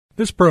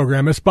This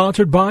program is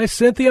sponsored by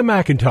Cynthia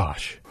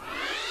McIntosh.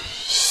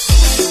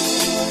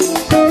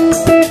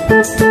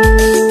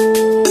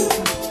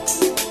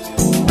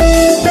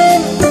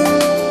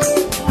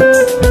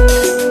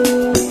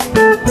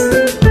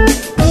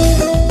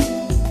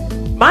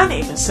 My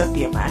name is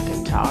Cynthia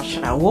McIntosh,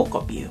 and I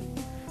welcome you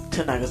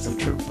to Nuggets of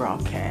Truth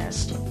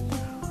broadcast.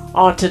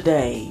 On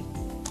today,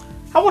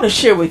 I want to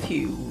share with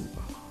you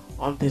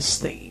on this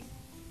theme.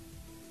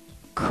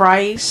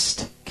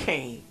 Christ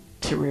came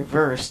to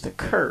reverse the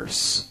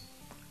curse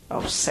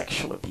of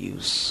sexual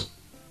abuse.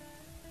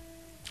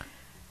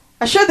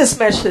 I share this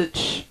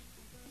message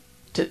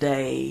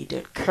today to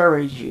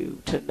encourage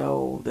you to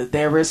know that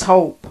there is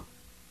hope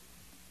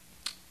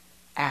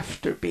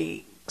after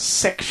being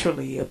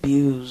sexually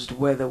abused,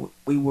 whether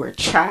we were a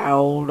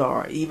child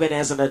or even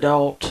as an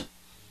adult.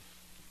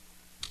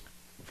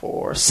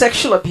 For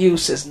sexual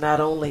abuse is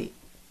not only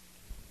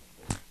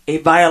a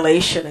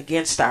violation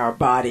against our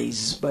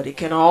bodies, but it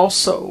can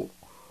also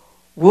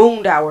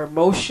wound our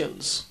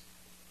emotions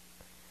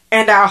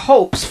and our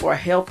hopes for a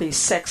healthy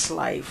sex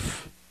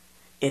life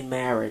in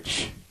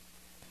marriage.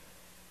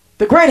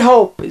 The great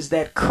hope is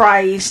that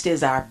Christ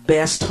is our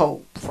best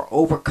hope for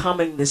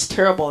overcoming this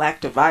terrible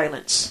act of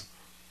violence.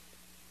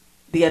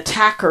 The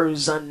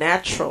attacker's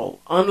unnatural,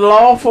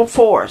 unlawful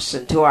force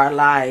into our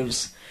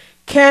lives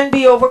can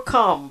be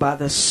overcome by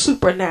the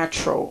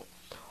supernatural,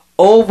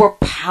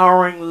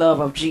 overpowering love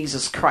of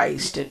Jesus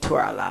Christ into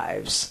our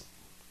lives.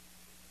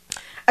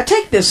 I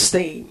take this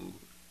theme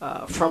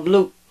from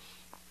Luke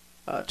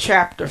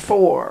chapter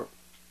 4,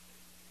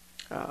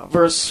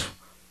 verse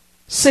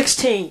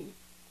 16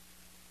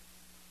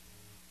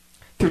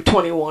 through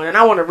 21, and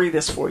I want to read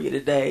this for you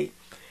today.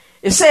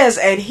 It says,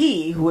 "And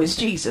he, who is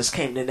Jesus,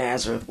 came to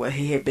Nazareth, where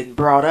he had been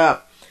brought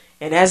up.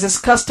 And as his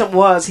custom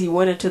was, he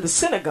went into the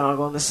synagogue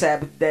on the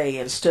Sabbath day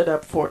and stood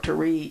up for to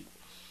read.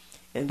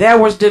 And there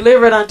was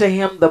delivered unto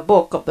him the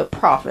book of the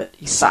prophet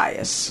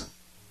Esaias.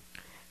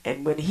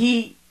 And when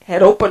he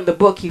had opened the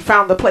book, he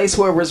found the place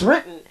where it was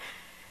written,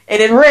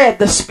 and it read,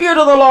 The Spirit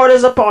of the Lord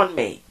is upon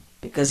me,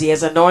 because he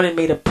has anointed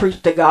me to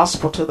preach the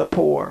gospel to the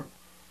poor.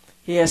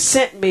 He has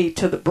sent me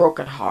to the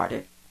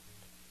brokenhearted,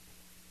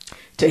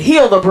 to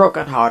heal the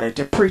brokenhearted,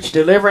 to preach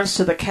deliverance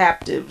to the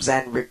captives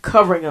and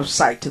recovering of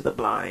sight to the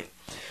blind,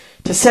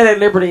 to set at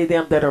liberty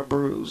them that are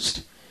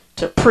bruised,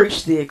 to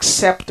preach the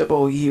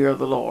acceptable year of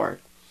the Lord."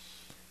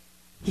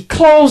 He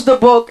closed the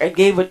book and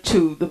gave it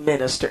to the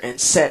minister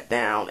and sat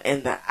down,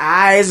 and the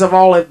eyes of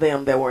all of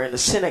them that were in the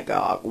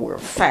synagogue were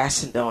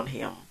fastened on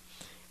him.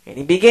 And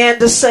he began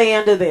to say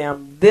unto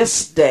them,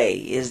 "This day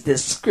is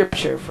this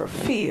scripture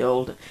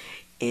fulfilled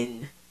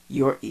in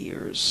your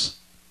ears."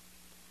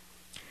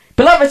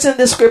 Beloveds, in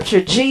this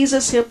scripture,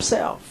 Jesus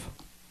himself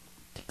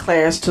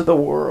declares to the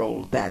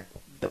world that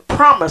the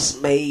promise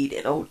made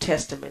in Old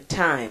Testament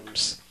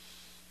times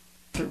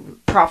through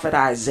prophet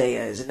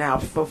Isaiah is now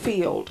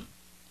fulfilled.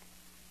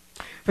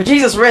 For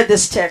Jesus read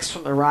this text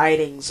from the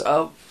writings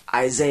of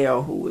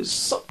Isaiah, who is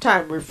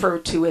sometimes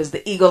referred to as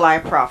the eagle-eye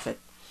prophet.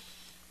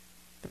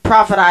 The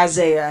prophet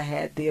Isaiah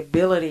had the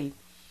ability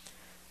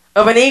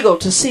of an eagle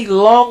to see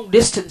long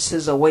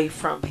distances away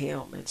from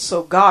him. And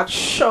so God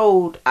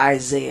showed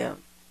Isaiah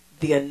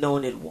the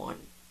anointed one,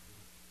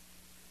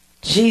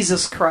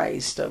 Jesus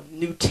Christ of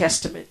New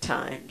Testament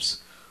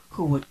times,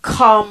 who would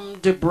come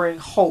to bring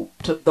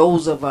hope to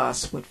those of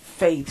us with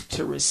faith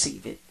to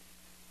receive it.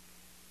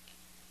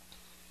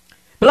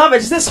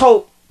 Beloveds, this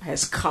hope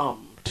has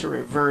come to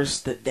reverse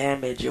the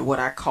damage of what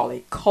I call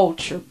a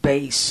culture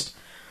based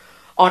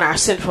on our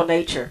sinful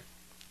nature.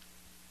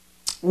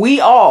 We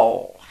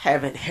all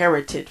have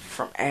inherited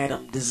from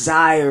Adam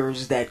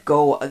desires that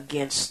go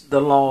against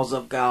the laws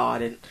of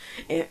God, and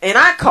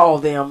I call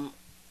them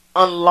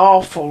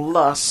unlawful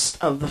lust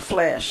of the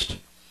flesh.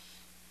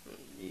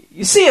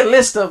 You see a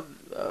list of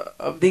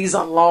these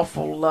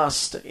unlawful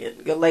lusts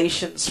in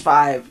Galatians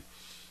 5,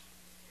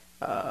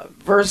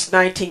 verse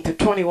 19 to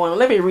 21.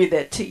 Let me read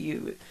that to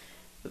you.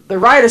 The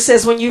writer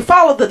says, "When you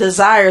follow the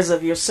desires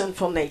of your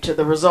sinful nature,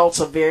 the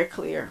results are very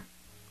clear.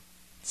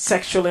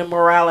 Sexual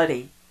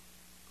immorality,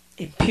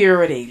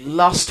 impurity,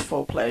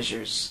 lustful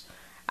pleasures,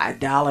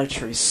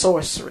 idolatry,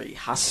 sorcery,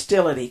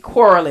 hostility,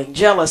 quarreling,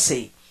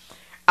 jealousy,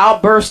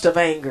 outburst of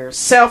anger,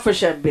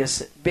 selfish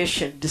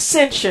ambition,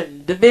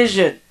 dissension,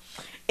 division,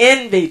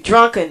 envy,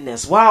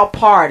 drunkenness, wild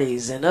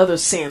parties, and other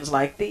sins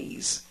like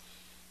these."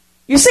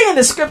 You see in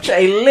the scripture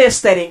a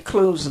list that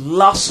includes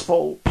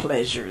lustful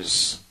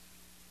pleasures.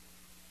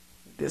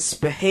 This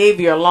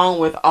behavior, along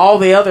with all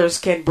the others,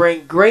 can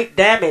bring great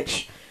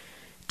damage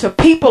to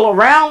people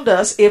around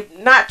us if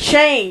not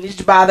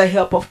changed by the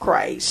help of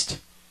Christ.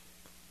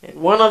 And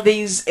one of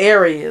these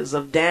areas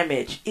of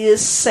damage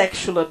is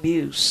sexual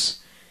abuse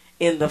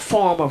in the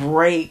form of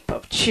rape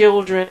of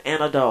children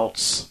and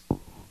adults.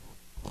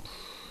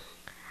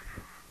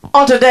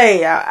 On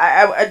today,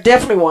 I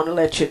definitely want to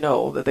let you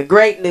know that the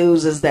great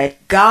news is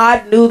that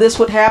God knew this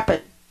would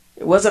happen.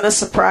 It wasn't a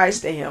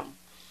surprise to him.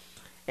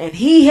 And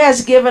he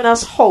has given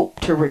us hope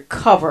to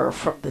recover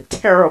from the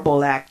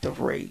terrible act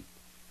of rape.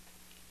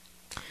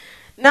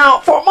 Now,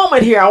 for a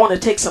moment here, I want to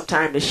take some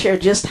time to share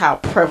just how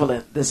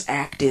prevalent this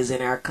act is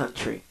in our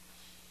country.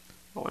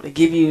 I want to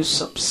give you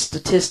some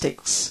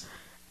statistics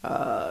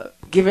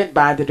given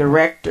by the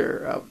director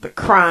of the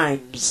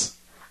Crimes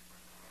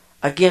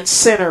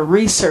Against Children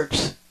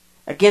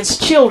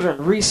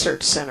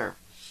Research Center.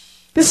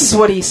 This is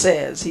what he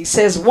says. He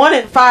says 1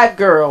 in 5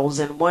 girls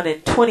and 1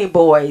 in 20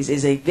 boys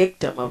is a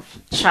victim of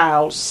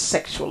child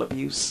sexual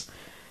abuse.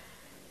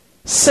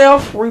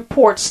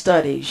 Self-report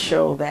studies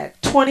show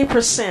that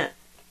 20%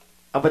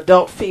 of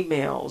adult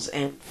females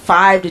and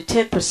 5 to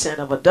 10%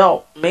 of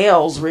adult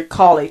males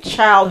recall a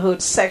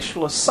childhood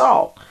sexual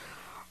assault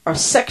or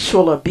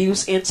sexual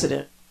abuse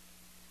incident.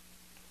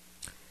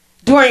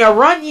 During a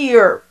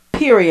one-year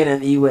period in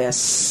the U.S.,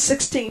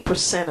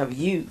 16% of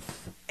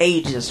youth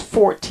ages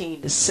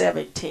 14 to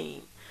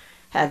 17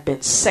 have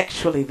been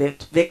sexually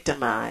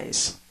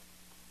victimized.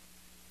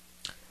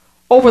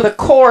 Over the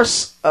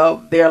course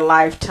of their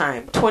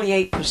lifetime,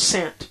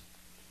 28%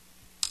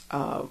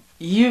 of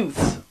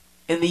youth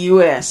in the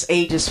U.S.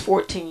 ages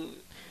 14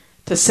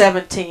 to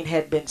 17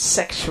 had been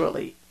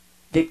sexually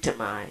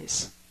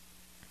victimized.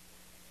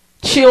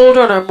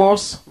 Children are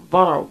most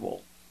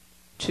vulnerable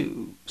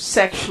to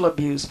sexual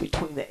abuse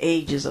between the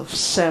ages of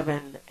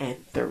 7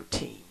 and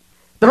 13.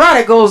 The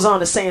writer goes on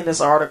to say in this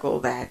article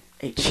that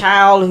a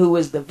child who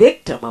is the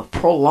victim of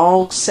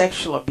prolonged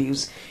sexual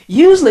abuse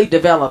usually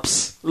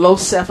develops low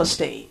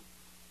self-esteem,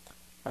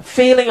 a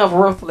feeling of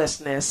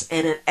worthlessness,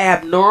 and an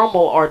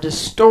abnormal or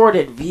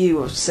distorted view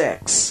of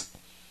sex.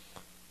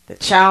 The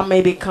child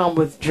may become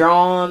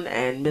withdrawn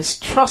and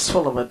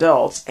mistrustful of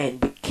adults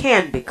and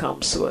can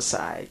become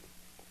suicidal.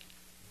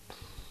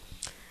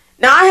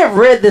 Now, I have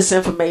read this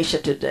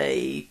information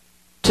today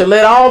to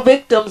let all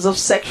victims of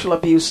sexual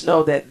abuse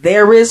know that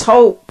there is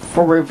hope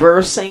for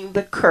reversing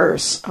the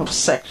curse of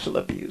sexual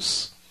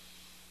abuse.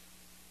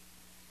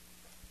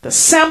 The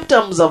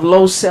symptoms of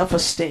low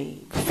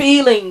self-esteem,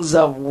 feelings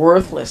of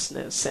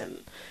worthlessness, and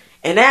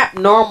an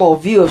abnormal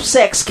view of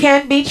sex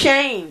can be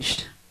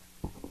changed.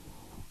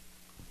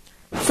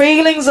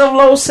 Feelings of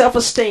low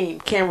self-esteem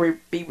can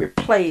be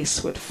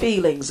replaced with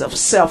feelings of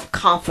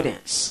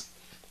self-confidence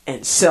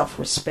and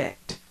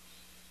self-respect.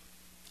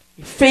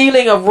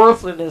 Feeling of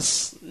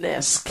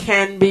worthlessness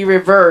can be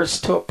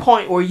reversed to a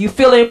point where you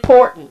feel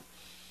important,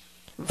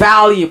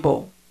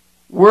 valuable,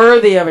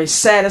 worthy of a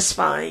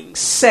satisfying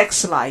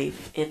sex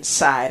life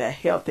inside a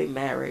healthy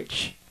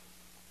marriage.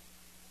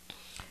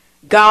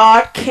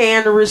 God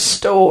can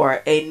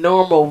restore a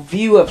normal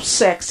view of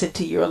sex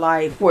into your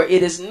life where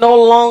it is no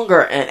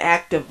longer an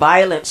act of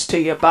violence to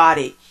your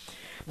body,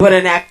 but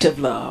an act of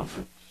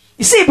love.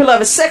 You see,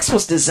 beloved, sex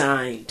was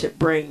designed to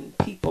bring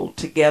people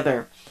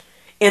together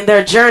in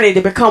their journey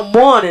to become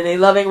one in a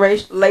loving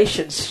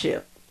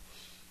relationship.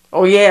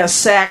 Oh yeah,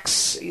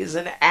 sex is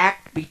an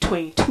act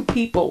between two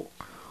people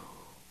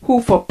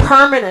who for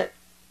permanent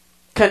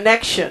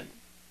connection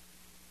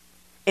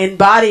in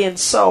body and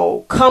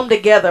soul come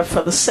together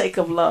for the sake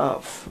of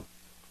love.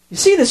 You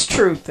see this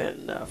truth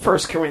in 1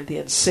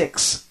 Corinthians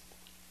 6,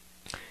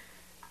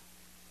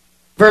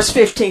 verse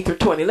 15 through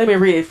 20. Let me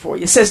read it for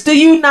you. It says, "Do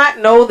you not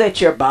know that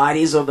your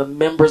bodies are the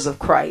members of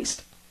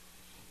Christ?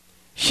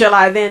 Shall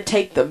I then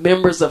take the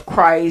members of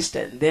Christ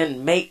and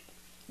then make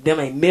them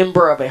a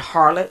member of a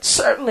harlot?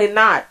 Certainly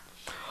not.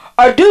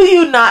 Or do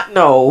you not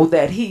know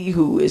that he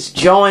who is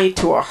joined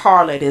to a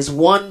harlot is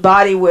one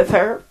body with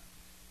her?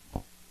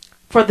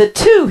 For the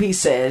two," he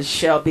says,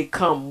 "shall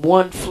become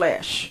one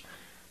flesh.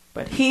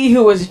 But he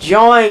who is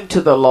joined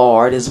to the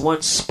Lord is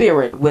one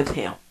spirit with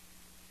him.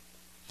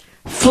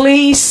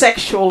 Flee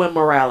sexual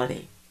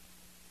immorality.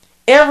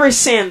 Every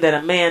sin that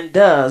a man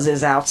does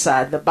is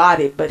outside the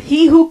body, but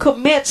he who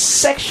commits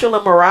sexual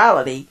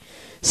immorality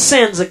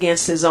sins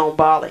against his own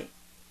body.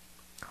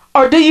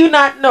 Or do you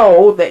not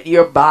know that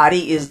your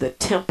body is the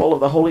temple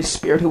of the Holy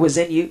Spirit who is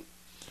in you,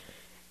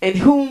 and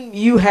whom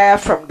you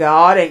have from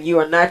God, and you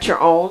are not your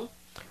own?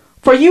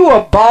 For you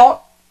are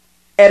bought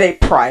at a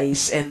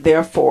price, and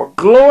therefore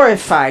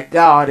glorify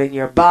God in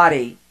your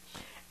body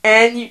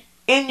and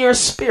in your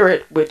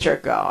spirit, which are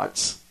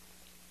God's."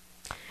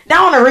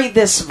 Now I want to read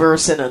this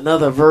verse in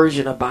another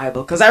version of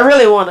Bible because I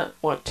really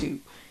want to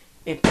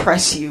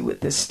impress you with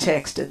this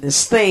text and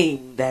this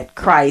theme that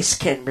Christ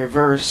can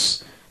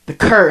reverse the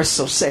curse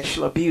of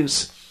sexual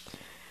abuse,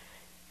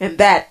 and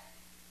that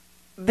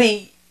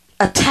the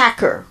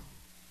attacker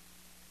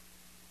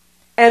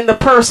and the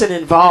person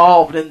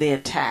involved in the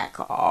attack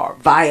are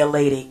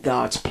violating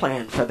God's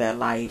plan for their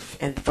life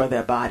and for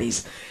their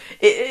bodies.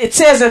 It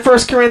says in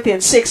 1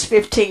 Corinthians 6,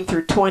 15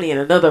 through 20 in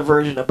another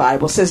version of the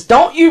Bible, says,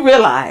 "Don't you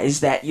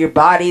realize that your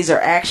bodies are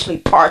actually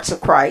parts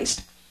of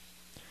Christ?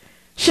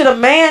 Should a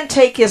man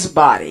take his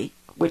body,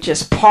 which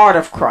is part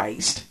of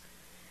Christ,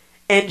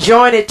 and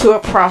join it to a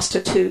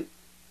prostitute?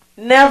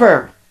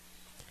 Never.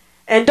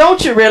 And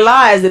don't you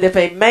realize that if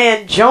a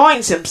man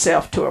joins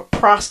himself to a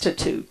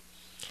prostitute,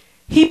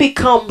 he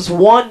becomes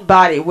one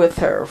body with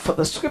her? For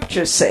the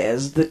scripture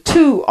says, the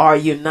two are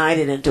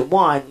united into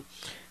one.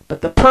 But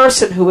the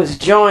person who is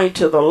joined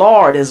to the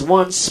Lord is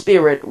one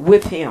spirit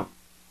with him."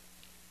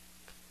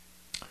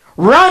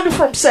 Run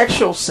from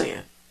sexual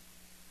sin.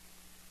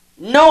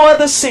 No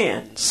other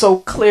sin so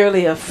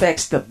clearly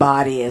affects the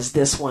body as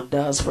this one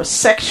does, for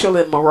sexual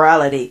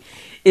immorality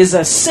is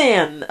a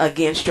sin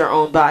against your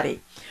own body.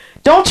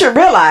 Don't you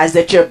realize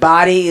that your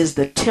body is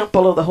the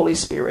temple of the Holy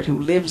Spirit who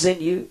lives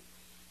in you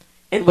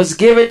and was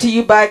given to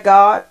you by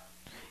God?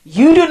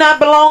 You do not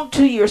belong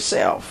to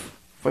yourself,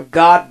 for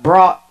God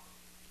brought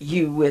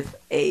you with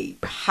a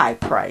high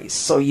price,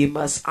 so you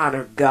must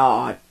honor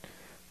God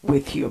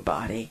with your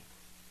body.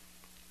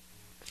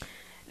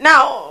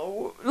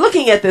 Now,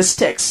 looking at this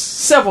text,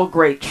 several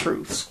great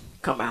truths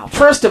come out.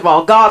 First of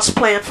all, God's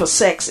plan for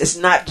sex is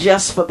not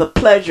just for the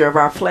pleasure of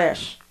our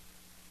flesh.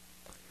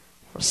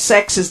 For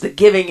sex is the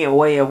giving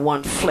away of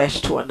one flesh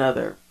to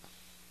another.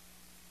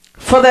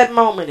 For that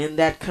moment, in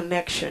that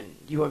connection,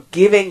 you are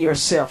giving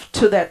yourself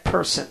to that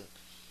person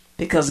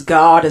because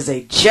God is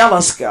a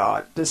jealous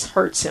God. This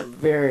hurts him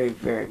very,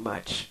 very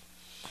much.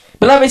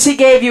 Beloveds, he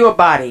gave you a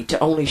body to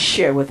only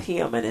share with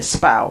him and his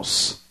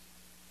spouse.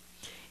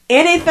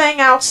 Anything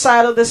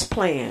outside of this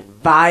plan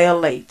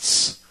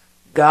violates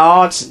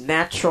God's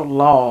natural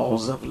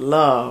laws of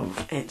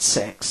love and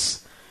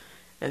sex.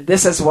 And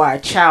this is why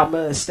child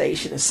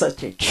molestation is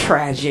such a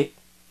tragic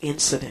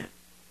incident.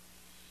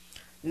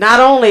 Not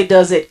only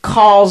does it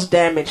cause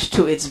damage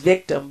to its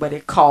victim, but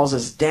it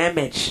causes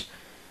damage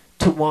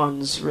to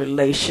one's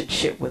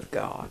relationship with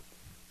God.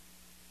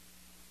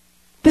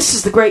 This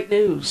is the great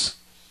news.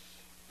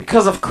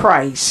 Because of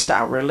Christ,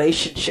 our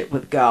relationship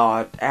with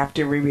God,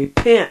 after we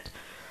repent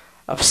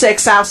of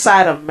sex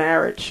outside of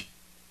marriage,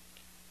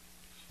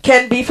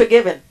 can be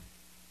forgiven.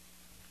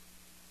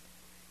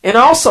 And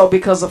also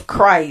because of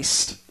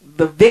Christ,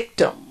 the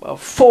victim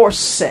of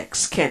forced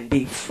sex can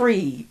be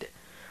freed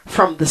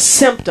from the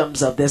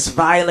symptoms of this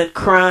violent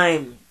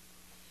crime.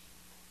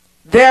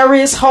 There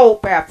is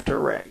hope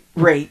after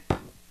rape.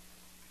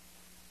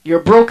 Your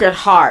broken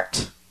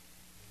heart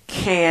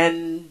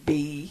can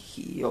be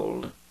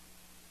healed,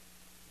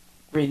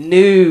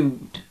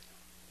 renewed,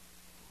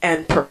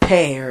 and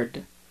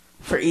prepared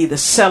for either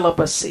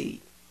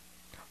celibacy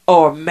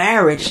or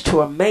marriage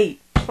to a mate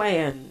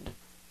planned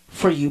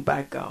for you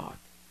by God.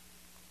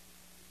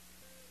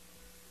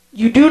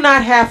 You do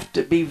not have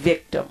to be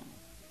victimized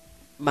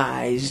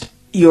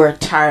your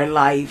entire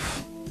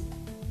life.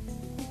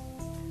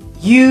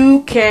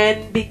 You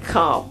can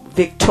become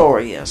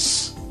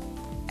victorious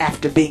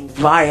after being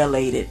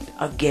violated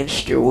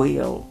against your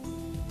will.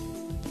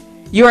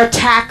 Your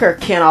attacker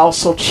can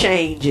also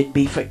change and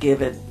be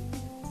forgiven.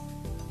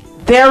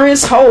 There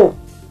is hope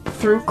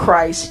through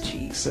Christ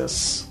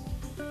Jesus.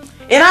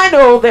 And I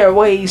know there are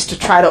ways to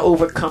try to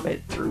overcome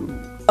it through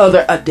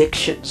other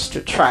addictions, to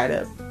try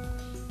to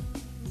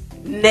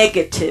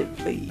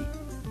negatively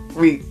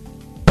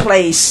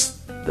replace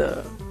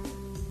the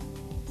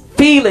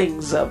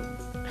feelings of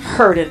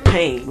hurt and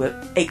pain with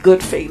a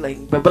good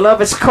feeling. But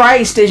beloveds,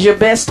 Christ is your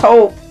best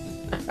hope.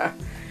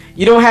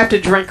 You don't have to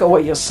drink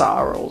away your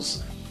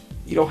sorrows.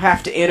 You don't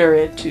have to enter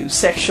into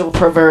sexual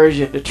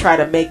perversion to try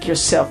to make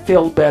yourself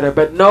feel better.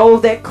 But know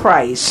that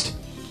Christ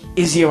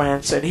is your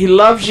answer. And he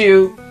loves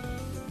you.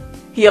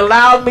 He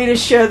allowed me to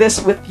share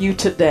this with you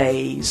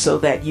today so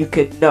that you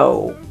could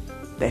know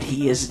that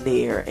he is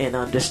near and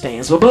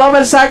understands. Well,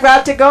 beloveds, I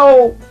got to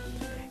go.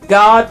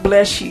 God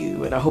bless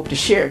you, and I hope to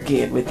share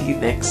again with you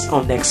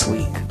next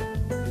week.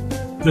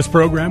 This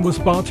program was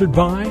sponsored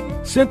by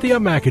Cynthia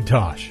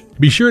McIntosh.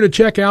 Be sure to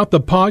check out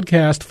the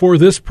podcast for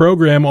this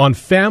program on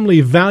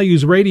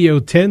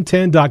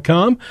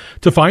FamilyValuesRadio1010.com.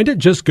 To find it,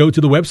 just go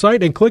to the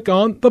website and click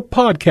on the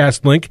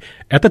podcast link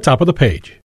at the top of the page.